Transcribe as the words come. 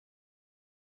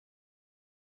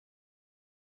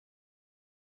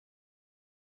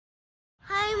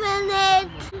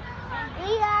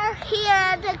We are here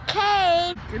at the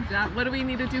cave. Good job. What do we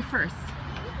need to do first?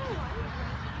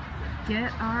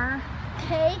 Get our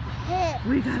Tickets.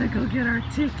 We gotta go get our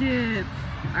tickets.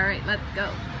 All right, let's go.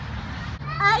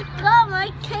 I got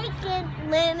my ticket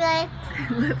limit.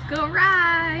 Let's go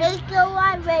ride. Let's go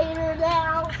ride later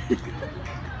now.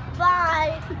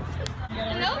 Bye.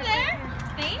 Hello there.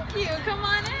 Thank you. Come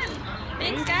on in.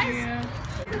 Thanks, guys.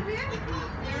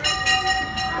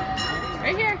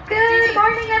 Right here. Good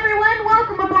morning, everyone.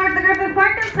 Welcome aboard the Griffith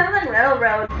Park and Southern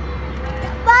Railroad.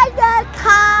 Bye, the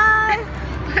car.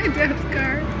 Bye, Dad's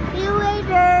car. See you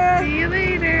later. See you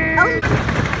later. Oh.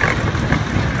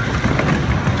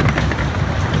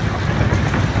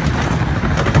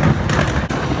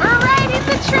 We're riding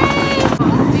the train.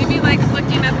 Stevie likes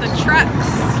looking at the trucks.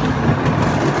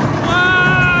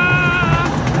 Wow.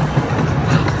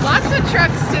 Lots of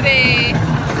trucks today.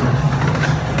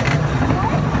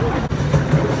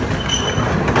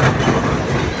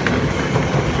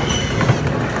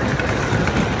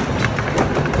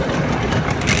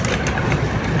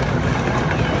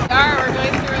 We're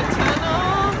going through a tunnel.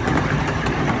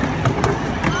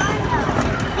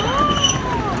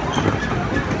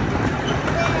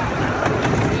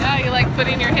 Yeah, you like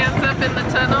putting your hands up in the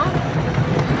tunnel?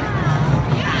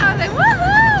 Yeah, like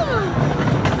woohoo!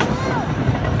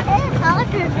 It's hot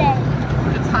today.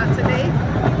 It's hot today?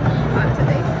 Hot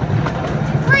today?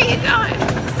 Where are you going?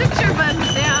 Sit your butt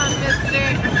down, mister.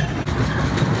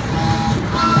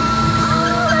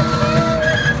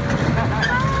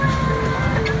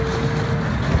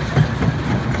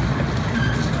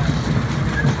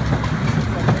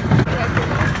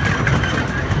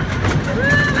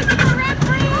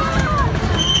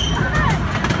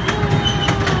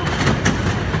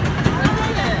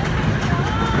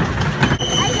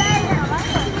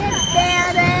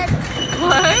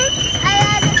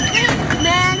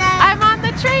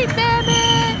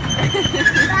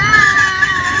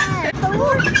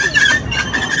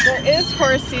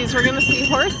 Horsies. We're gonna see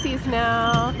horsies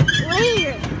now.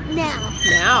 Later. Now.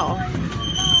 Now.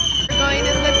 We're going in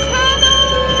the tunnel.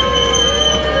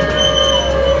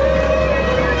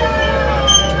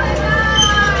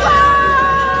 Wow!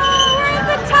 We're in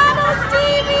the tunnel,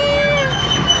 Stevie!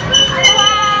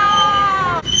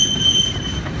 Wow!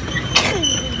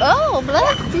 Oh,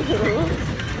 bless you.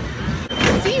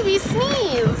 Stevie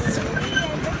sneezed.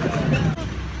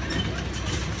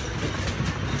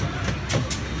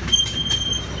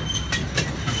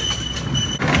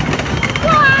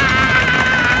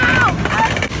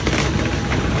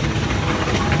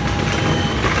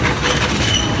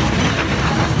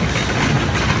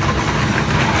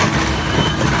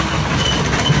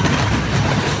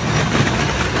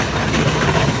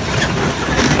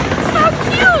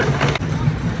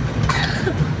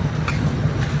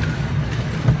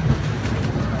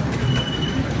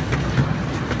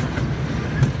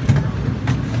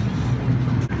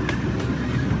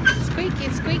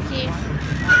 Squeaky.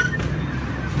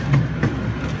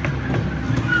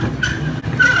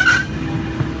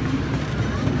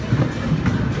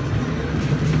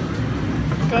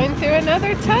 Going through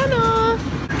another tunnel.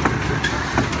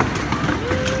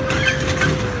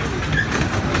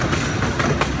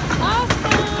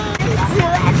 Awesome.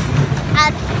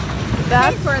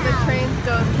 That's where the trains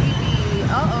go, Stevie.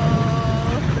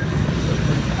 Uh-oh.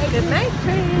 Good night,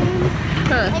 train.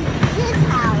 Huh. And his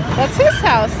house. That's his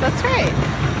house. That's right.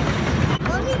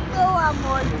 Let me go one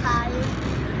more time.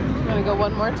 You want to go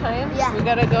one more time? Yeah. We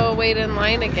got to go wait in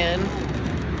line again.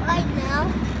 Right now.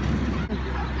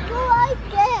 Go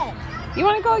again. You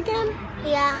want to go again?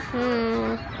 Yeah.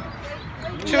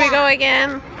 Should we go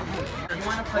again? I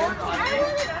want to go again.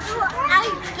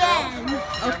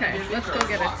 Okay, let's go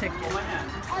get a ticket.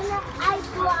 And then I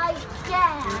go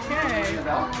again. Okay.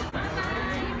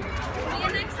 See you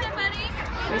next time, buddy.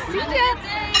 We'll see ya.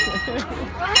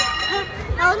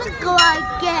 I want to go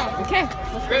again. Okay,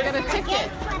 let's go get a ticket.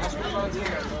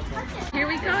 Here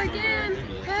we go again.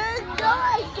 Let's go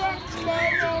again,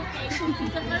 Bennet.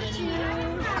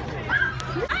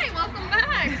 Hi, welcome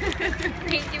back.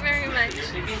 Thank you very much.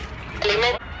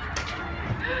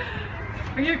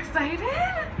 Are you excited?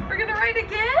 We're gonna ride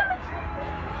again?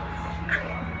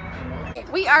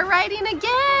 We are riding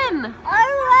again.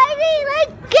 I'm riding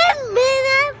again,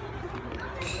 Bennet.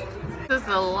 This is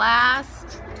the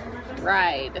last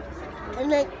ride.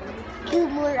 And then 2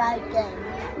 more again.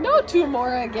 No, 2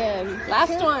 more again.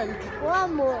 Last one.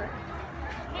 1 more.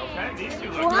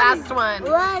 Last one.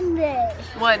 1 day.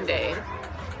 1 day.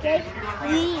 Next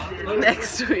week.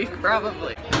 Next week,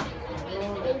 probably.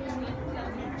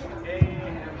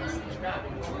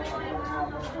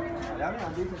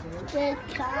 They're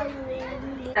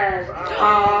coming.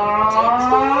 All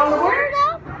aboard.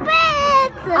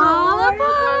 All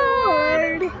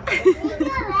aboard!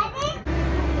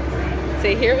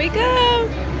 Say, here we go!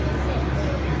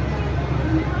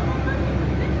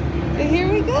 Say, here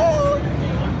we go!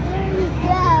 There we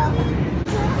go.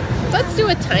 Let's do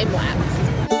a time lapse.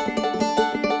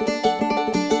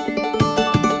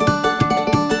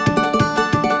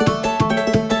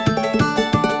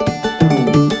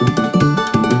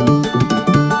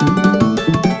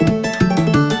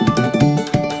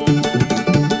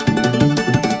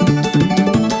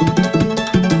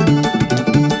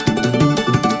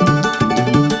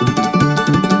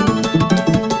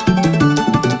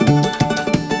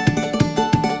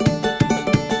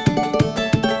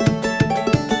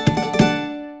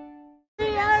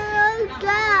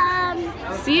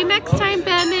 See you next time,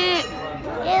 Bennet.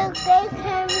 You take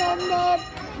a minute.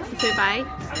 Say bye.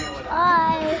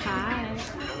 Bye.